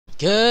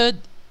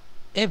Good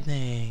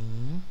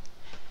evening,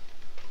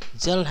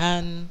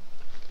 Zelhan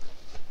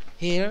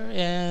here.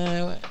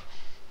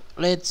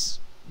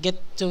 Let's get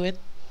to it.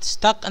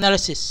 Stock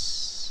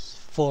analysis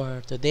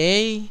for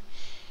today,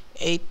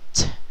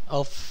 8th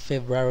of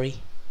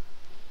February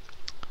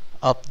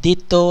of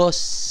DITO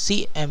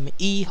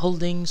CME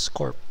Holdings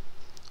Corp.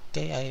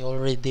 Okay, I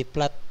already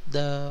plot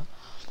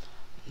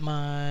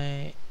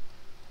my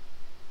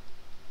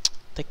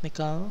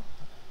technical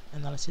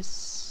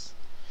analysis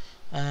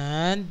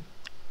and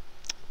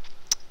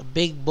a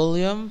big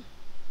volume.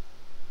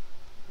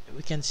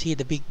 We can see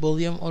the big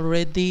volume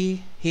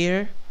already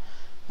here,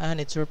 and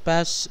it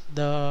surpassed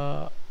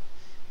the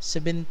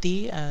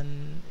 70,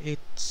 and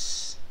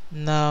it's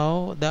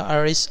now the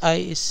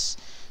RSI is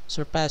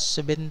surpassed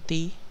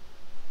 70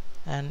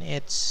 and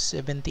it's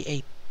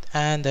 78,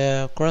 and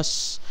the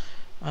cross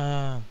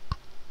MACD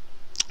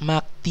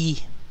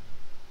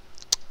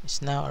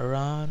is now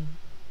around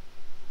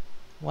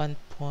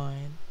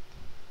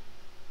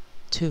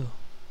 1.2.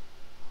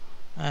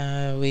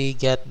 We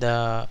get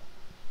the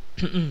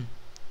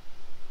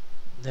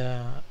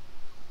the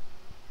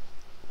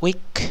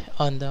wick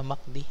on the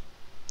MACD.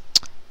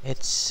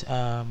 It's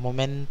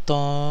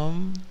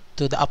momentum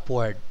to the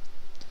upward.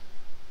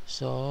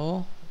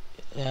 So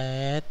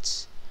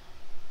let's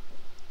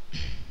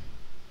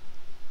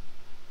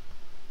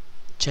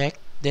check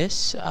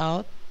this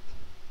out.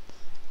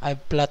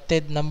 I've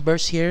plotted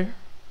numbers here.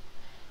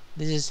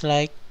 This is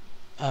like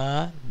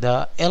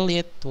the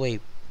Elliott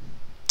wave.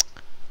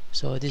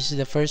 So this is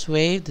the first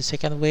wave, the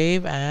second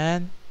wave,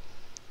 and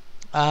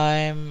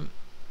I'm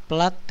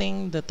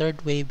plotting the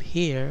third wave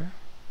here,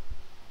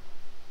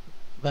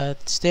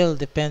 but still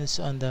depends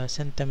on the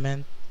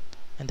sentiment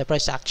and the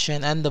price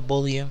action and the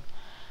volume.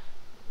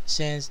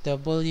 Since the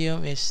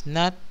volume is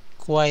not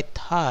quite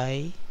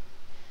high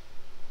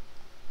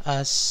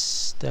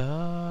as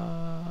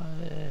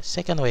the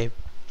second wave,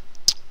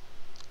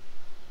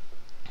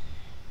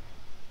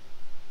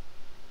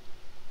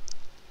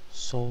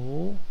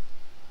 so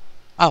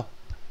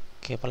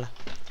okay pala.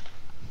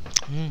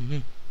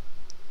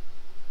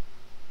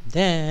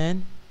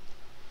 Then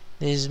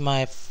this is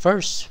my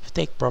first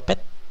take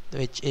profit,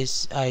 which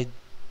is I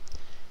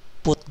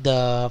put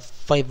the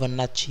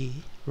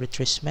Fibonacci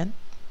retracement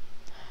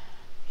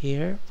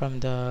here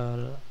from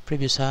the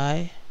previous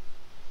high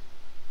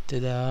to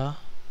the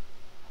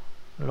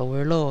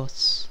lower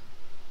lows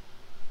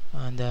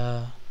and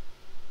the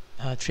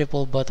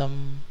triple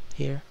bottom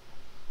here.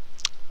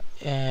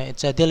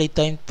 It's a daily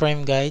time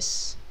frame,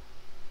 guys.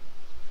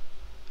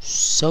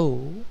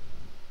 So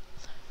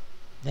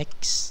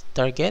next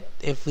target,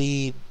 if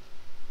we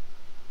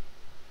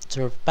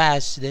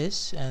surpass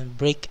this and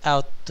break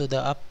out to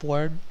the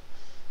upward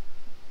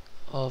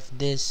of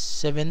this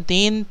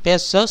 17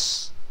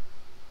 pesos,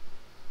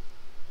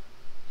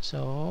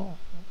 so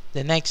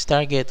the next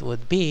target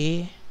would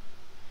be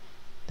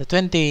the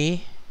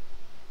 20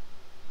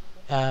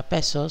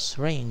 pesos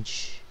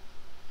range.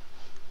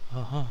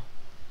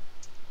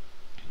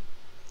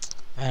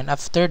 And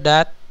after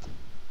that,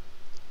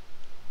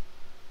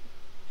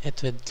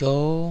 it would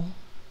go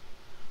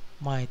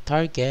my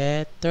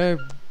target third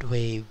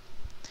wave.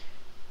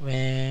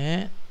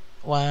 When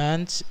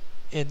once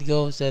it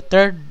goes the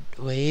third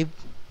wave,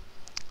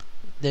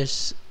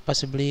 there's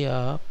possibly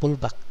a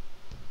pullback.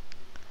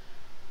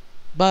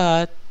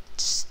 But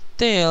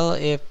still,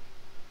 if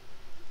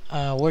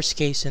worst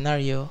case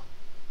scenario,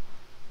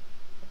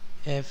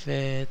 if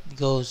it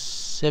goes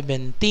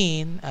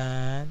 17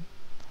 and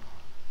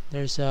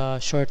there's a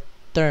short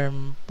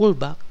term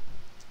pullback,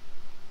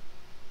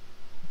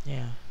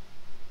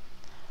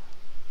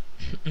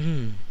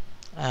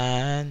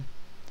 and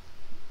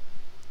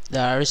the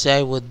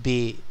RSI would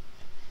be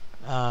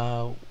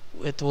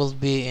it will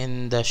be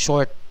in the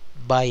short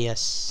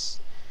bias.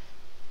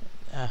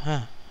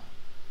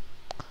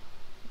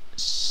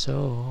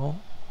 So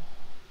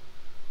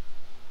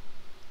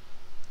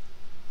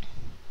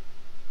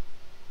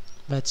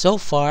but so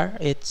far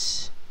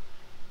it's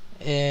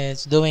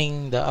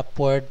doing the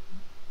upward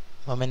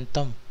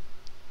momentum.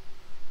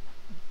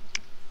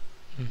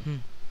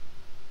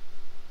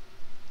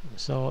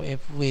 So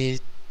if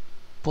we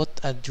put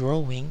a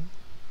drawing,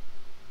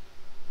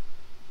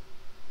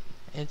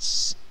 it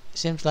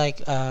seems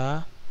like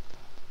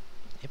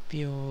if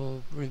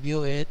you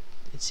review it,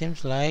 it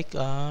seems like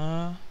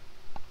cup.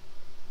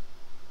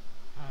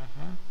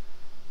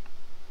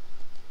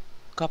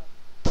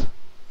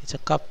 It's a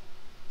cup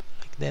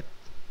like that.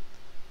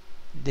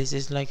 This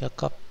is like a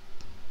cup,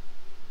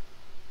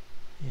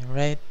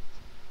 right?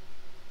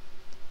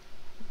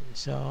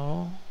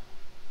 So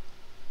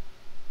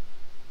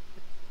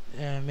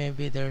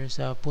maybe there's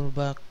a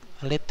pullback,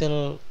 a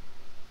little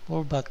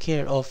pullback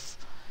here of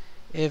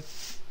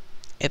if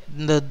it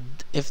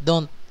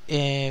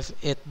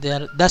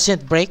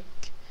doesn't break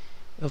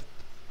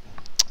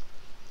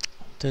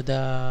to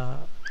the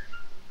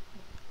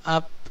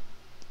up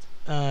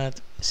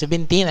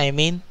 17, I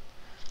mean,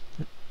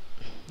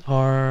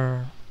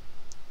 or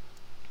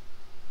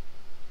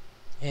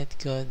it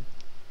could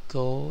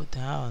go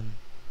down.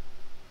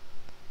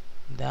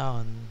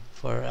 down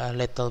for a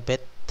little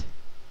bit,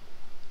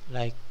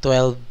 like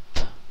 12,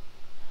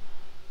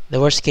 the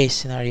worst case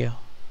scenario.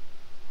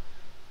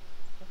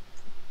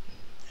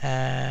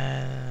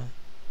 And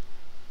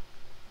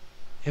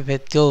if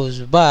it goes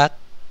back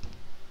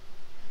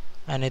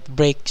and it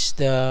breaks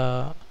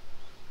the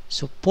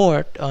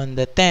support on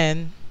the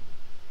 10,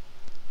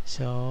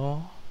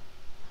 so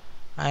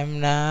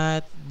I'm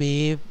not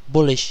be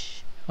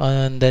bullish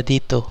on the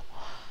DITO,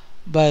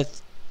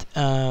 but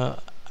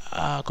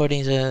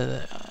according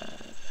to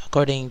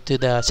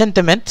the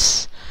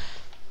sentiments,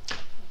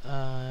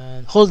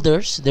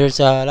 holders, there's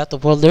a lot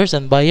of holders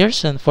and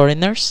buyers and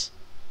foreigners.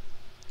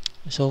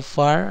 So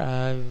far,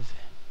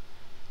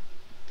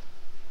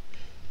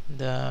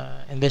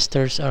 the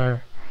investors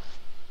are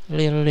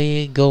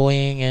really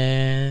going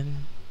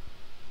and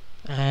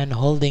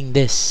holding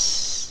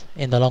this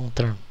in the long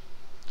term.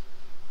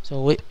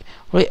 So we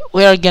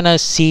are gonna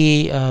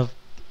see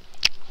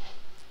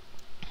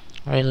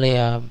really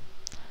a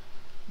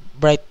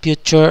bright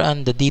future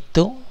on the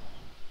DITO.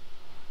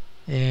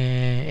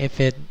 If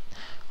it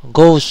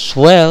goes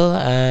well,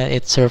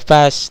 it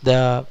surpassed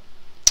the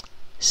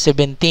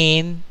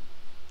 17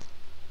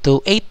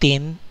 to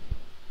 18,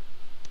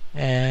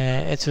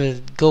 it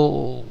will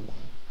go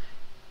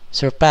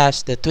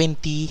surpass the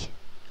 20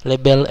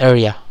 level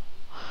area,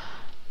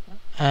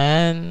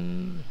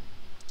 and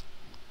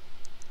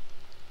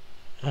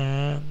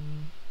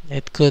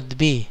it could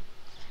be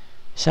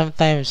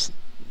sometimes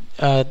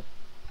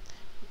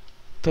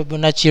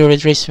Fibonacci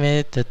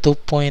retracement, the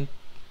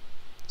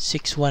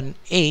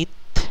 2.618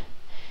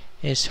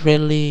 is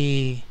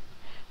really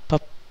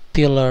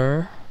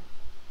popular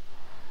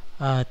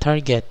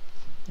target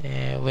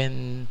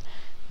when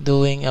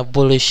doing a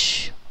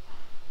bullish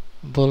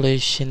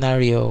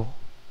scenario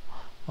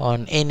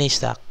on any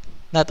stock,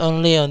 not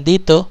only on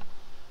DITO.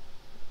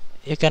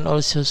 You can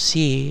also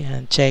see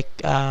and check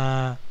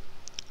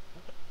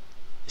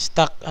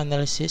stock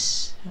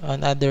analysis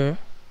on other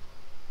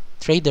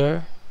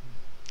trader,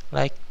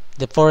 like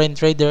the foreign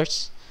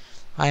traders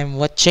I'm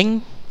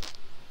watching.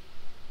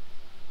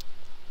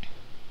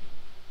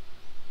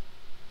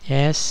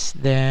 Yes,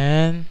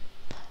 then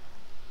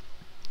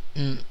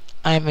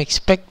I'm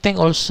expecting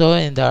also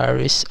in the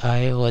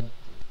RSI would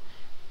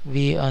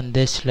be on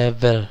this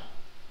level.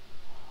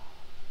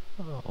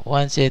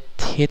 Once it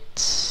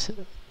hits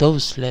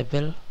those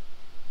level,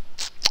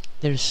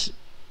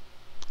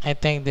 I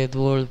think that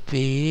will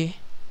be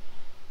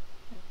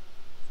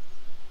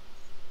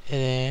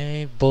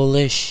a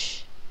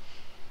bullish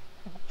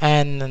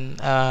and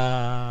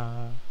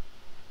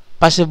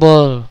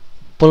possible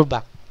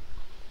pullback,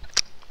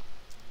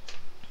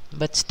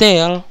 but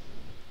still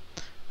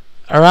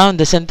around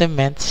the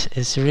sentiments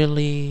is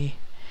really,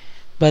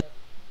 but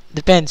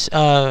depends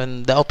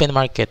on the open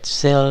market.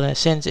 Still,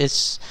 since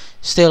it's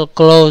still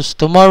closed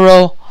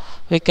tomorrow,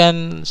 we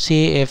can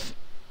see if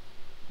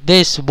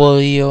this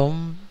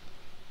volume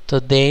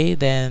today,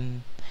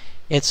 then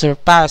it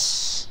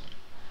surpass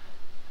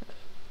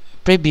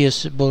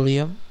previous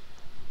volume,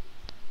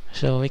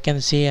 so we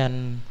can see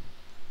an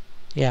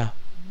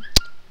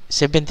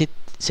 70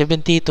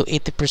 to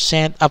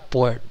 80%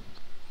 upward.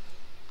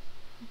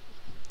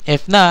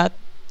 If not,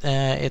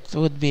 it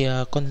would be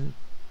a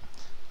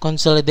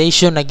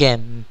consolidation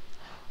again,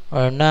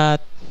 or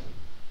not,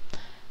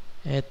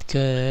 it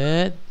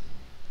could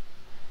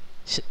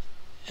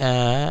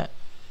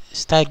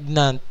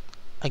stagnant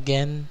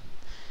again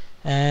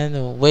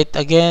and wait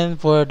again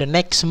for the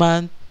next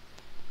month.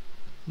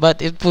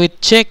 But if we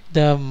check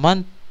the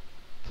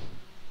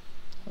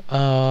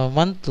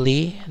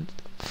monthly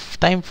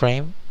time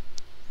frame,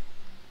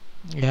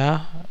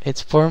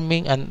 it's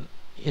forming, and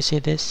you see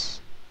this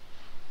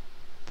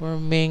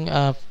forming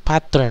a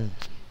pattern,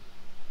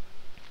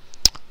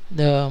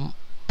 the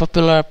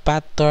popular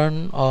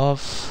pattern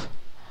of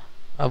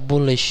a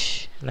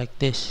bullish, like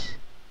this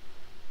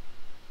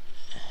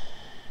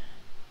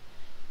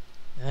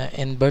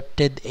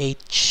inverted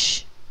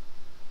H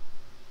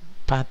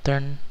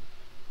pattern.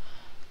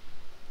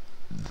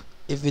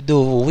 If we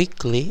do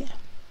weekly,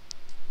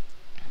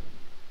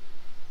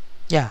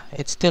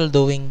 it's still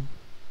doing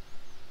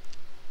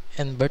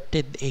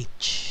inverted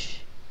H.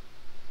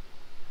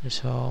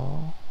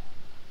 So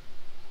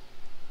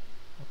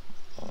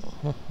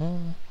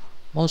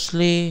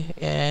mostly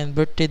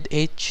inverted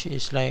H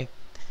is like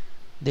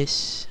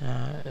this,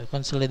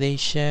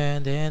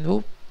 consolidation,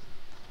 then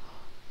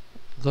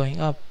going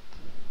up.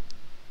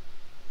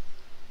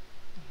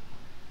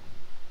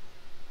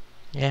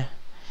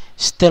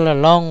 Still a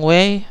long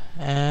way,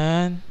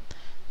 and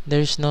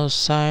there's no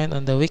sign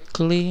on the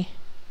weekly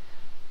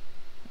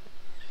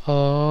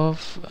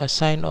of a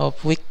sign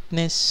of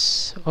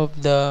weakness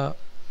of the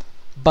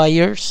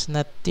buyers,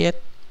 not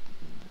yet.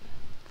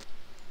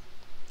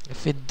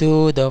 If we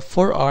do the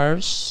 4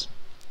 hours,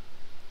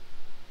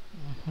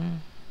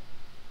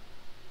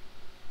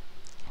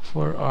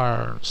 4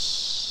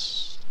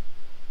 hours,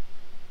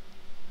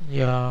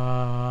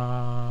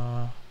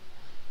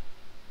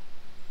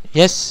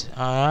 yes,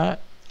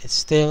 it's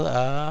still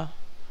a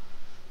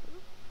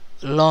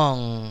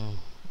long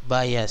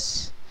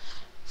bias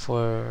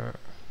for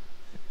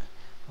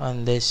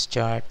on this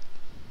chart,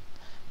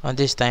 on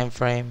this time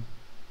frame.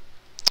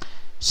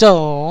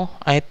 So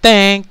I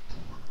think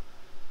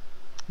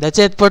that's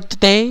it for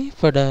today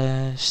for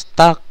the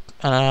stock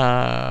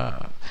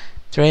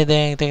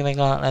trading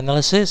technical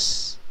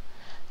analysis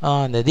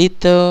on the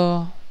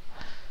DITO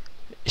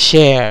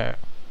share.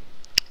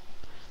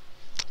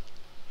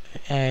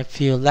 If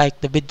you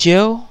like the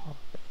video,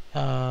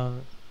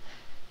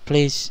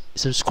 please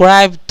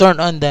subscribe, turn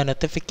on the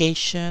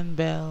notification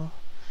bell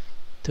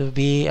to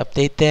be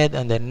updated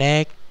on the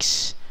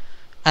next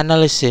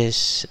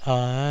analysis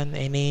on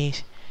any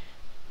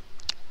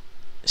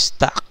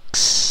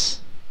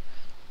stocks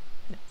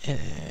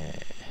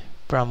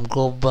from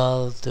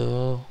global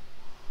to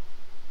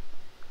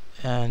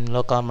and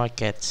local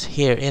markets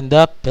here in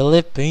the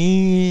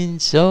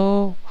Philippines.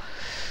 So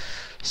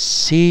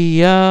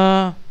see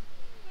ya,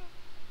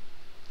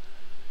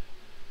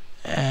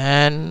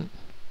 and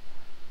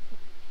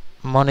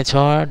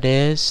monitor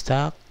this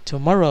stock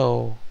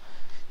tomorrow.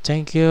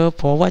 Thank you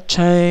for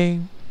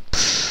watching.